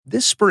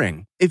This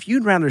spring, if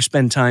you'd rather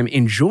spend time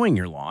enjoying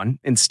your lawn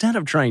instead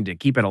of trying to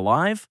keep it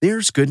alive,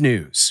 there's good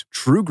news.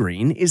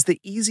 TruGreen is the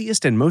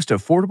easiest and most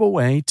affordable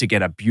way to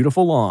get a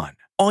beautiful lawn.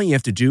 All you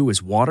have to do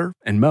is water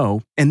and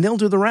mow, and they'll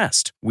do the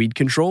rest. Weed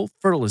control,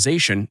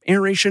 fertilization,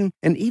 aeration,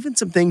 and even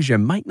some things you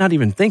might not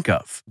even think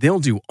of. They'll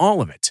do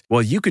all of it,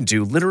 while you can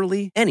do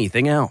literally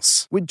anything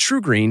else. With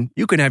TruGreen,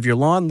 you can have your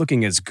lawn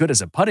looking as good as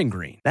a putting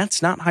green.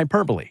 That's not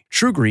hyperbole.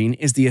 TruGreen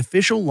is the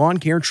official lawn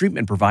care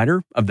treatment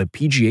provider of the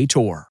PGA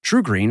Tour.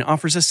 TruGreen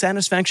offers a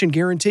satisfaction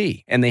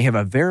guarantee, and they have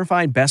a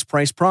verified best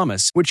price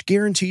promise, which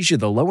guarantees you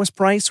the lowest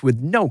price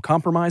with no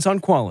compromise on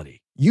quality.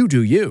 You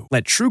do you.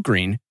 Let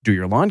TruGreen do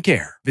your lawn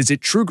care. Visit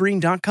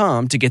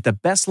TruGreen.com to get the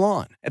best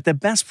lawn at the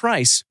best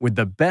price with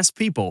the best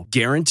people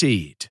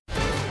guaranteed.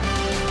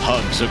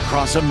 Hugs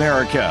across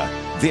America.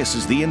 This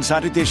is the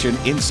Inside Edition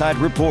Inside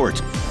Report.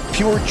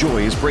 Pure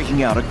joy is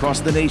breaking out across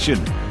the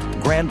nation.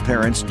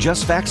 Grandparents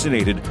just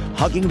vaccinated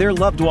hugging their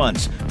loved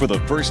ones for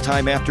the first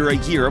time after a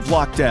year of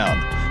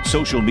lockdown.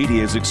 Social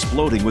media is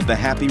exploding with the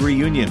happy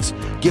reunions,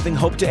 giving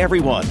hope to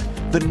everyone.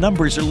 The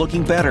numbers are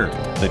looking better.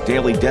 The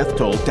daily death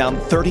toll down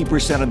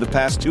 30% in the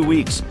past 2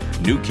 weeks.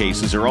 New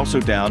cases are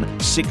also down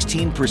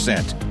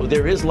 16%. Well,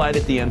 there is light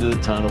at the end of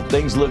the tunnel.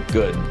 Things look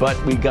good,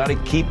 but we got to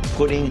keep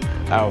putting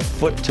our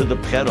foot to the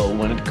pedal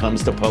when it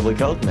comes to public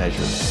health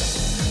measures.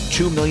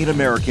 2 million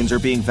Americans are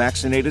being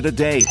vaccinated a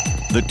day.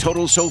 The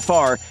total so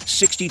far,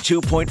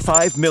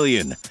 62.5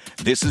 million.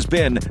 This has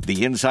been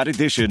the Inside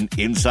Edition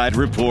Inside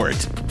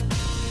Report.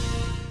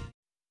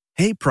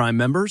 Hey, Prime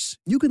members,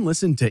 you can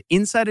listen to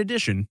Inside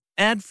Edition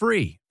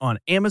ad-free on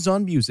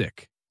Amazon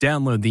Music.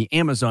 Download the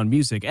Amazon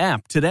Music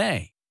app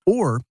today.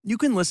 Or you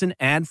can listen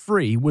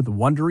ad-free with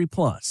Wondery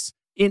Plus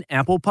in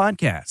Apple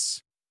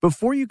Podcasts.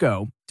 Before you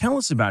go, tell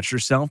us about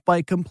yourself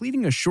by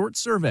completing a short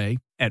survey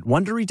at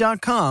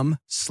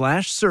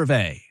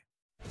Wondery.com/survey.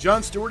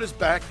 Jon Stewart is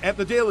back at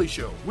The Daily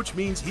Show, which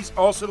means he's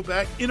also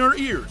back in our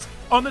ears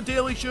on The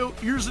Daily Show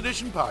Ears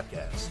Edition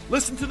podcast.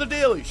 Listen to The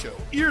Daily Show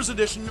Ears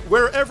Edition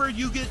wherever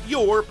you get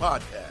your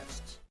podcasts.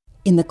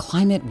 In the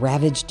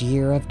climate-ravaged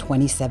year of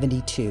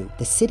 2072,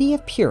 the city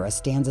of Pura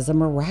stands as a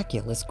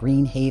miraculous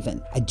green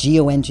haven, a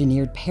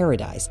geoengineered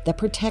paradise that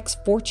protects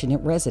fortunate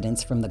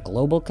residents from the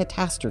global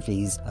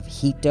catastrophes of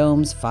heat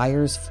domes,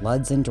 fires,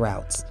 floods, and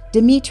droughts.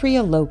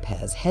 Demetria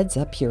Lopez heads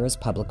up Pura's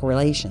public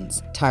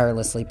relations,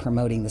 tirelessly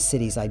promoting the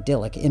city's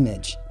idyllic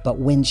image. But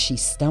when she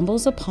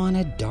stumbles upon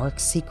a dark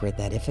secret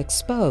that, if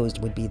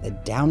exposed, would be the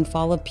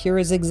downfall of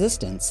Pura's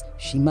existence,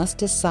 she must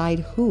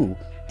decide who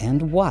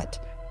and what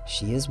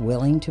she is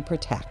willing to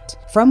protect.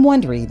 From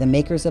Wondery, the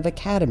makers of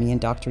Academy and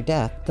Dr.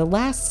 Death, The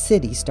Last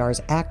City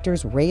stars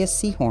actors Reyes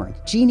Sehorn,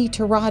 Jeannie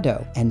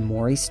Torrado, and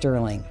Maury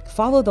Sterling.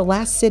 Follow The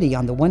Last City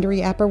on the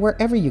Wondery app or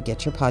wherever you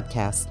get your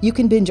podcasts. You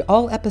can binge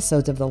all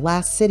episodes of The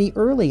Last City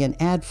early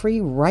and ad-free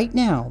right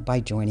now by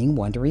joining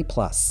Wondery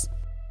Plus.